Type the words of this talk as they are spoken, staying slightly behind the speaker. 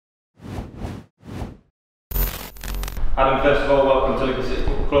Adam, first of all, welcome to Lincoln City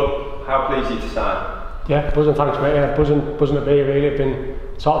Football Club. How pleased are you to sign? Yeah, buzzing, thanks mate. Yeah, buzzing to be here really. I've been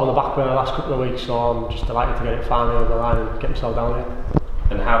sort of on the back burner the last couple of weeks, so I'm just delighted to get it finally over the line and get myself down here.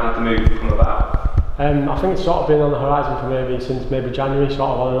 And how did the move come about? I think it's sort of been on the horizon for since January,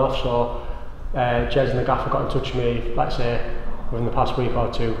 sort of on and off. So Jez and the gaffer got in touch with me, let's say, within the past week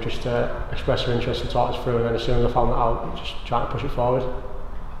or two, just to express their interest and talk us through. And then as soon as I found that out, just trying to push it forward.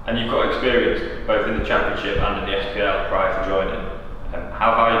 And you've got experience both in the Championship and in the SPL prior to joining.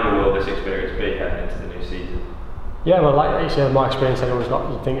 How valuable will this experience be heading into the new season? Yeah, well, like you say, the more experience anyone's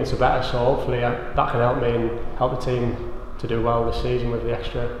got, you think it's the better. So hopefully that can help me and help the team to do well this season with the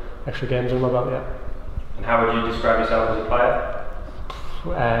extra games in my belt. Yeah. And how would you describe yourself as a player?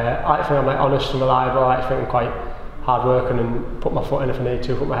 I like to think I'm honest and reliable. I like to think I'm quite hard working and put my foot in if I need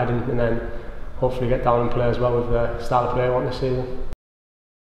to, put my head in, and then hopefully get down and play as well with the style of play I want this season.